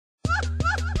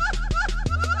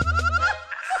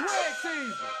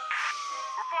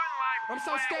I'm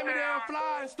so scammy down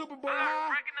fly and stupid boy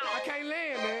high. I can't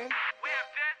land, man. We have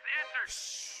just entered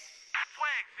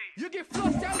swag season. You get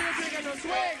flushed out here, you ain't got no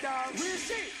swag, dog. Real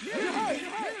shit.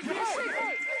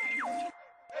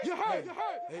 You hurt. You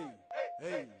hurt.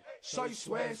 Hey. Show you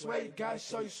swag, you gotta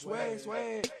show you swag. Show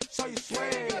you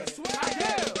swag.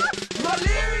 My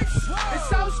lyrics is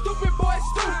so stupid, boy,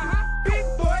 stupid. Big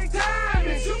boy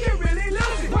diamonds, you can really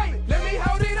lose it. Wait, let me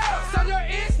hold it up so there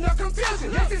is no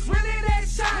confusion. This is really that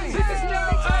shine. This is no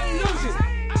illusion.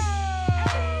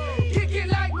 Kick it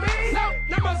like me, no,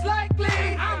 numbers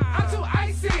likely. I'm too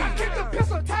icy. I keep the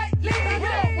pistol tightly. You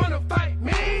don't wanna fight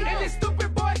me. And this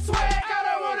stupid boy swag, I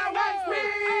don't wanna wipe me.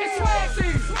 It's swag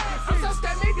season. I'm so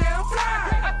stand me down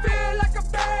fly. I feel like a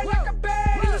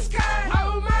bird in the sky.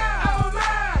 Oh my,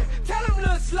 tell him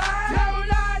to slide. No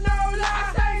lie, I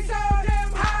stay so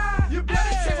damn high. You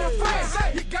better check my fresh.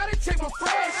 You gotta check my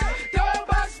fresh. Double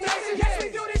box nation, yes we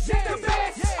do this shit the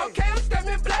best. Okay, I'm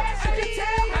stepping blast. You can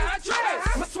tell how I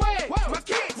dress. My swag, my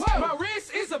kicks, my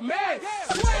wrist is a mess.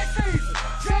 Swag season,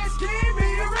 just give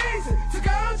me a reason to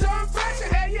go and jump fresh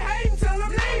and have you hating till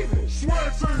I'm leaving.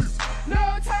 Swag season,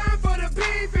 no time for the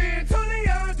beefing. Tony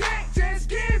on deck, just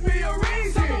give me a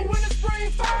reason. Summer, winter,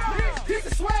 spring, fall. This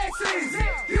is swag season.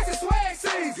 This is swag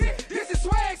season. This is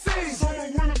swag season. Summer,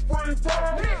 winter, spring,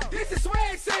 fall. This is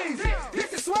swag season.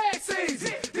 This is swag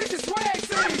season. This is swag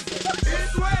season.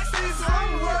 It's swag season,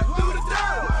 I'ma work through the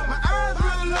door. My eyes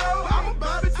real low, I'ma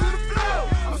bob it to the floor.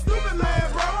 I'm a stupid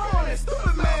man, bro, on that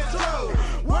stupid man Joe.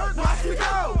 Work, watch me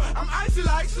go, I'm icy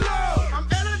like snow. I'm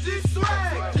energy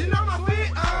swag, you know my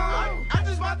feet on. I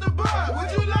just bought the bar,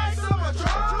 would you like some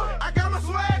Patron? I got my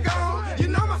swag on, you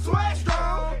know my swag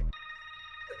strong.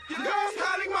 Your girls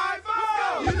calling my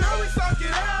phone, you know we suck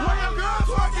it out. When your girls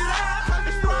walk it out,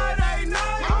 it's Friday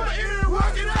night, I'ma eat it and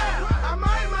work it out. I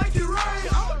might make it rain,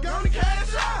 I'ma gonna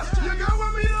cash out. You girl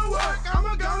want me to work,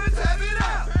 I'ma gonna tap it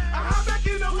out. I hop back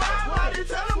in the wild, why they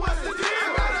tell her what's the deal? I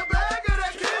got a bag of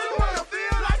that kill, wanna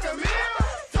feel like a meal.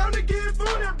 Time to get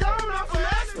food, I'm going off an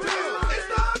X pill. It's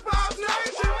the Boss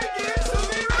Nation, we get to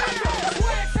me right.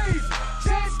 Swag season,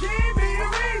 just give me a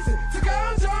reason to go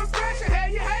and jump fresh and have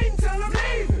you hating till I'm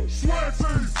leaving. Swag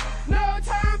season, No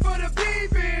time for the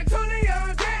beefing. Tony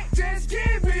on deck, just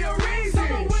give me a reason.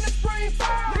 Summer, winter, spring,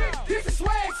 fall. This is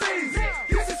swag season.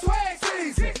 This is swag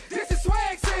season. This is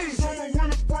swag season. summer,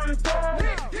 winter, spring, fall.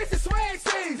 This is swag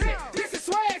season. This is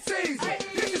swag season.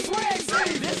 This is swag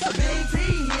season. This a big T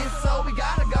hit, so we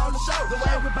gotta go on the show. The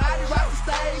way everybody rock the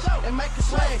stage and make a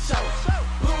swag show.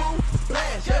 Boom,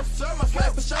 blast, yes, sir, my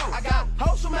swag for show. I got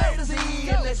hoes from A to Z,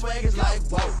 and that swag is like,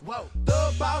 whoa.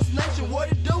 The Boss Nation,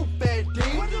 what it do, Fat D?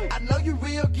 I know you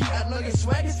real geek, I know your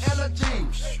swag is LG.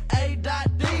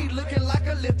 A.D, looking like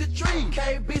a lifted tree.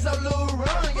 Kbzo, Lil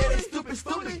Run, yeah, they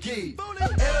stupid geek.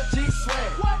 LG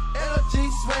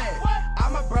swag,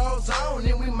 I'm a bros on,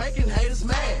 and we making haters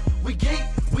mad. We geek,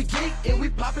 and we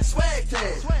poppin' swag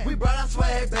tags. We brought our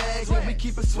swag bags, and we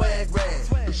keep a swag rag.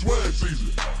 It's swag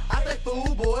season, I think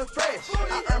fool boy fresh.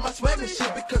 I earn my swag and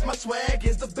shit because my swag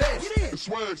is the best. it's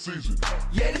swag season.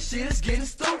 Yeah, this shit is getting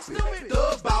stupid.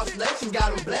 The Boss Nation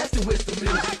got them blasted with the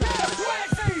music. Swag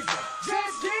season.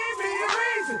 Just give me a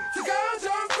reason to go and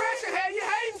jump fresh and have you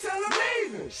hating till I'm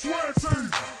leaving. Swag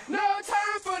season, No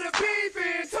time for the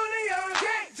beefing. Tony on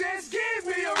deck, just give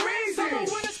me a reason. Summer,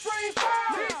 winter, spring,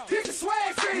 fall. This is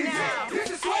swag season. This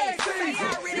is swag season.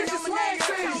 This is swag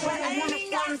season.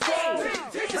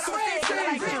 This is swag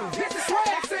season. This is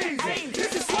swag season.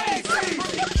 This is swag season.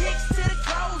 From the kicks to the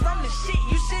clothes, I'm the shit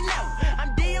you should know. I'm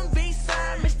DMV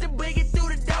signed, Mr. Biggie through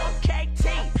the door, KT. I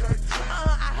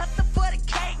hustle for the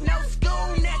cake, no school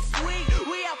next week.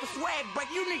 We out for swag break,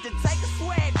 you need to take a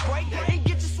swag break and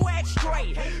get your swag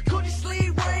straight. Could you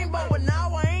sleeve rainbow, but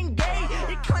now I ain't gay.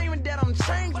 They claiming that I'm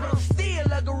changed, but I'm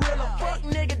still a gorilla. Fuck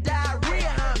nigga, diarrhea,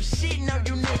 I'm shitting on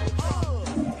you niggas.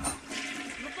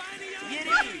 Get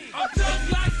in. I'm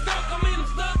just like